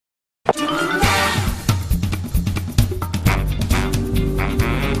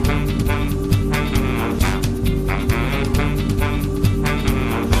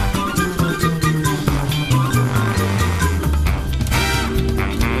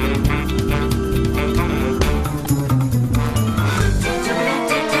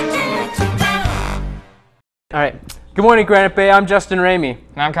Alright. Good morning, Granite Bay. I'm Justin Ramey.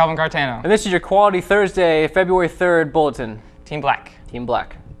 And I'm Calvin Cartano. And this is your Quality Thursday, February 3rd Bulletin. Team Black. Team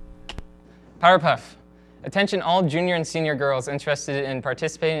Black. Powerpuff. Attention all junior and senior girls interested in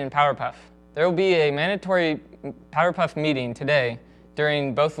participating in Powerpuff. There will be a mandatory Powerpuff meeting today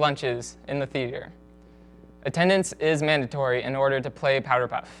during both lunches in the theater. Attendance is mandatory in order to play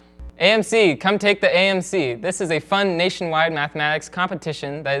Powerpuff. AMC, come take the AMC. This is a fun nationwide mathematics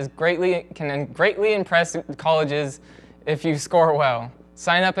competition that can greatly impress colleges if you score well.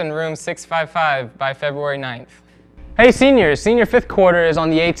 Sign up in room 655 by February 9th. Hey seniors, senior fifth quarter is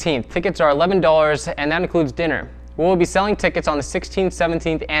on the 18th. Tickets are $11 and that includes dinner. We will be selling tickets on the 16th,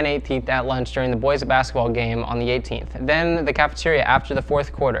 17th, and 18th at lunch during the boys basketball game on the 18th. Then the cafeteria after the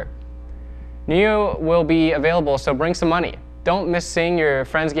fourth quarter. New will be available, so bring some money. Don't miss seeing your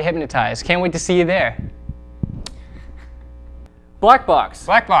friends get hypnotized. Can't wait to see you there. Black Box.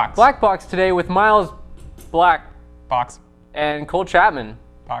 Black Box. Black Box today with Miles Black Box. and Cole Chapman.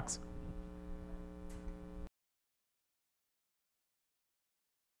 Box.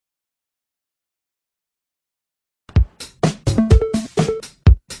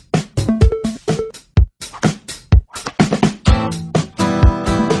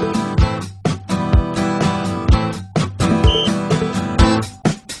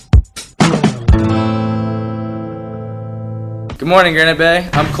 Good morning, Granite Bay.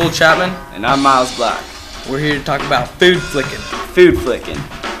 I'm Cole Chapman. And I'm Miles Black. We're here to talk about food flicking. Food flicking.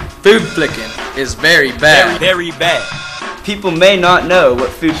 Food flicking is very bad. Very bad. People may not know what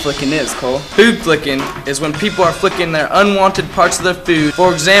food flicking is, Cole. Food flicking is when people are flicking their unwanted parts of their food.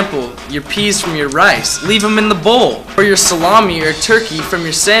 For example, your peas from your rice. Leave them in the bowl. Or your salami or turkey from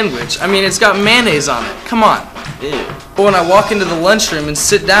your sandwich. I mean, it's got mayonnaise on it. Come on. Ew. Or when I walk into the lunchroom and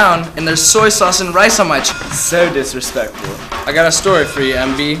sit down and there's soy sauce and rice on my chicken. So disrespectful. I got a story for you,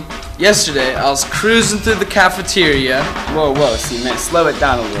 MB. Yesterday, I was cruising through the cafeteria. Whoa, see, man, slow it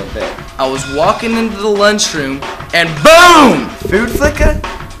down a little bit. I was walking into the lunchroom and boom! Food flicker?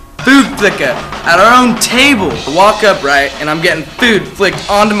 Food flicker at our own table. I walk up, right, and I'm getting food flicked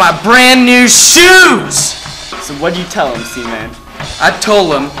onto my brand new shoes! So what'd you tell him, C-Man? I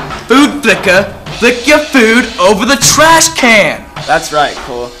told him, food flicker, flick your food over the trash can! That's right,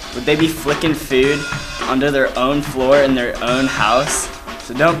 Cole. Would they be flicking food under their own floor in their own house?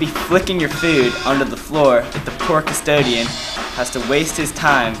 So don't be flicking your food onto the floor if the poor custodian has to waste his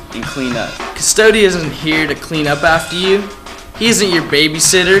time and clean up. Custodian isn't here to clean up after you. He isn't your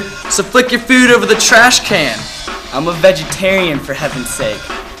babysitter, so flick your food over the trash can. I'm a vegetarian, for heaven's sake.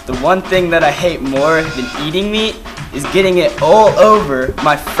 The one thing that I hate more than eating meat is getting it all over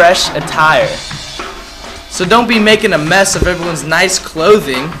my fresh attire. So don't be making a mess of everyone's nice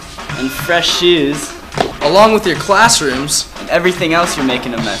clothing And fresh shoes. Along with your classrooms. And everything else you're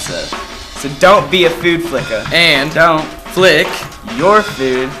making a mess of. So don't be a food flicker. And don't flick your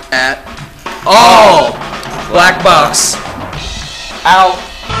food at all. Black Box. Out.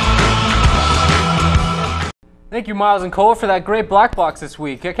 Thank you, Miles and Cole, for that great Black Box this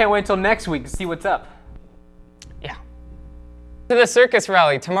week. I can't wait until next week to see what's up. Yeah. To the circus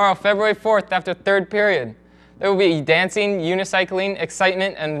rally tomorrow, February 4th, after third period. There will be dancing, unicycling,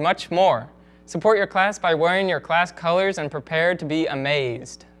 excitement, and much more. Support your class by wearing your class colors and prepare to be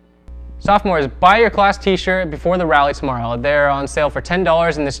amazed. Sophomores, buy your class t-shirt before the rally tomorrow. They're on sale for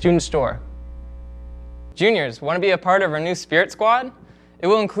 $10 in the student store. Juniors, want to be a part of our new Spirit Squad? It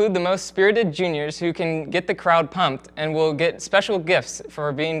will include the most spirited juniors who can get the crowd pumped and will get special gifts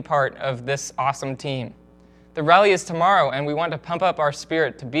for being part of this awesome team. The rally is tomorrow and we want to pump up our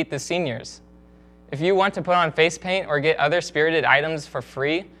spirit to beat the seniors. If you want to put on face paint or get other spirited items for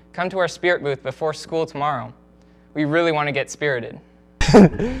free, come to our spirit booth before school tomorrow. We really want to get spirited.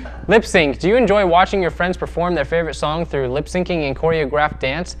 Lip sync. Do you enjoy watching your friends perform their favorite song through lip syncing and choreographed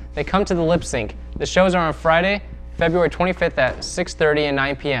dance? Then come to the lip sync. The shows are on Friday, February 25th at 6:30 and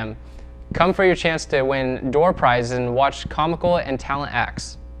 9 p.m. Come for your chance to win door prizes and watch comical and talent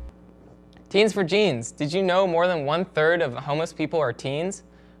acts. Teens for Jeans. Did you know more than 1/3 of homeless people are teens?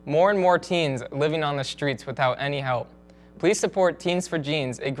 More and more teens living on the streets without any help. Please support Teens for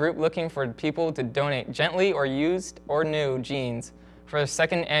Jeans, a group looking for people to donate gently or used or new jeans for the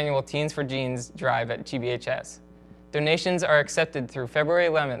second annual Teens for Jeans drive at GBHS. Donations are accepted through February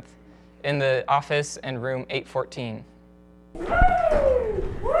 11th in the office and room 814.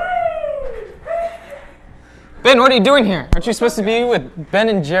 Ben, what are you doing here? Aren't you supposed to be with Ben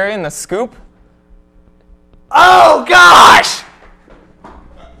and Jerry in the scoop? Oh gosh!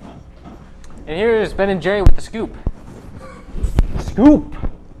 And here's Ben and Jerry with the scoop. Scoop!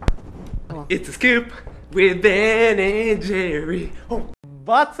 It's a scoop with Ben and Jerry. Oh.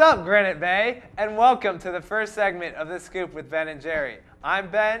 What's up, Granite Bay? And welcome to the first segment of The Scoop with Ben and Jerry.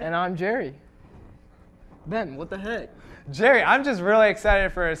 I'm Ben. And I'm Jerry. Ben, what the heck? Jerry, I'm just really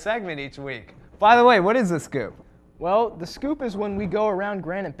excited for a segment each week. By the way, what is The Scoop? Well, the scoop is when we go around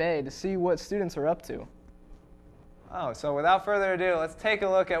Granite Bay to see what students are up to. Oh, so without further ado, let's take a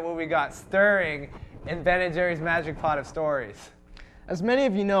look at what we got stirring in Ben and Jerry's magic pot of stories. As many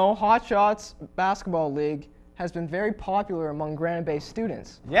of you know, Hot Shots Basketball League has been very popular among Granite Bay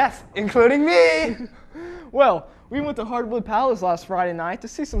students. Yes, including me! Well, we went to Hardwood Palace last Friday night to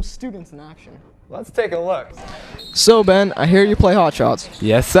see some students in action. Let's take a look. So, Ben, I hear you play Hot Shots.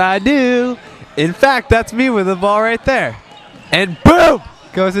 Yes, I do. In fact, that's me with the ball right there. And boom!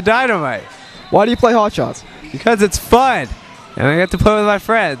 Goes the dynamite. Why do you play Hot Shots? Because it's fun. And I get to play with my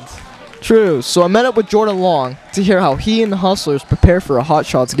friends. True, so I met up with Jordan Long to hear how he and the Hustlers prepare for a Hot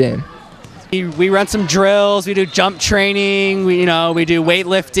Shots game. We run some drills, we do jump training, we do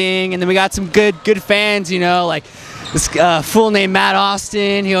weightlifting, and then we got some good fans, like this fool named Matt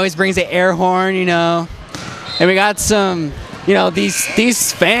Austin. He always brings the air horn, and we got some,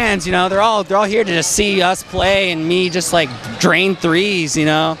 these fans, they're all here to just see us play and me just like drain threes,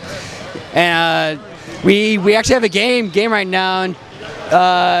 and we actually have a game right now, and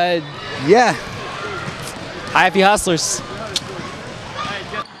yeah, Happy Hustlers.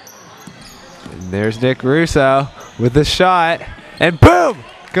 There's Nick Russo with the shot, and boom!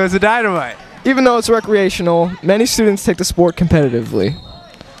 Goes the dynamite. Even though it's recreational, many students take the sport competitively.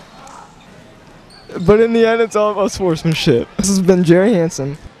 But in the end, it's all about sportsmanship. This has been Jerry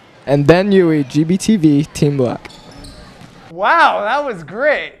Hansen and Ben Yui, GBTV Team Black. Wow, that was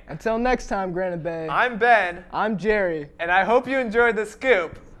great. Until next time, Granite Bay. I'm Ben. I'm Jerry. And I hope you enjoyed The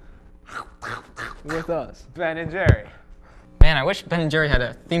Scoop with us, Ben and Jerry. Man, I wish Ben and Jerry had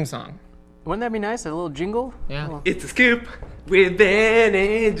a theme song. Wouldn't that be nice? A little jingle? Yeah. It's a scoop with Ben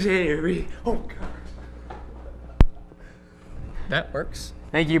and Jerry. Oh, God. That works.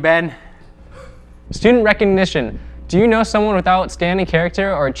 Thank you, Ben. Student recognition. Do you know someone with outstanding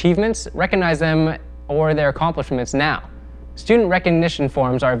character or achievements? Recognize them or their accomplishments now. Student recognition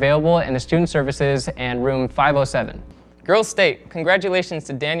forms are available in the Student Services and room 507. Girls State, congratulations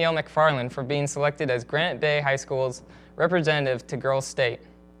to Danielle McFarland for being selected as Granite Bay High School's representative to Girls State.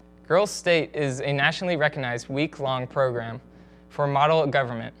 Girls State is a nationally recognized week-long program for model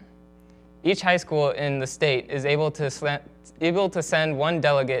government. Each high school in the state is able to send one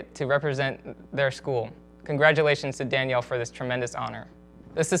delegate to represent their school. Congratulations to Danielle for this tremendous honor.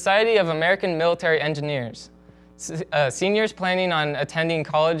 The Society of American Military Engineers. Seniors planning on attending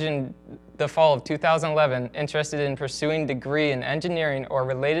college in the fall of 2011 interested in pursuing degree in engineering or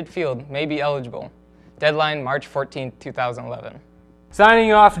related field may be eligible. Deadline March 14, 2011.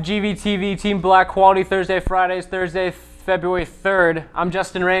 Signing off GVTV Team Black Quality Thursday, Fridays, Thursday, February 3rd. I'm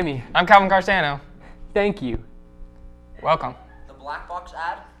Justin Ramey. I'm Calvin Carsano. Thank you. Welcome. The black box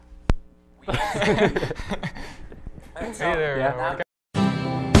ad? Yeah.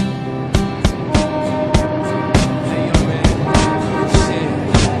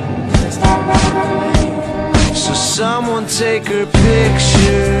 So someone take her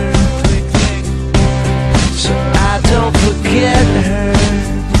picture so I don't forget her.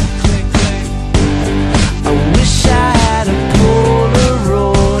 I wish I had a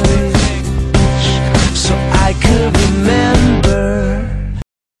Polaroid so I could remember.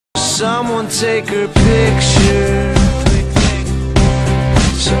 Someone take her picture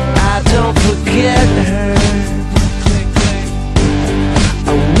so I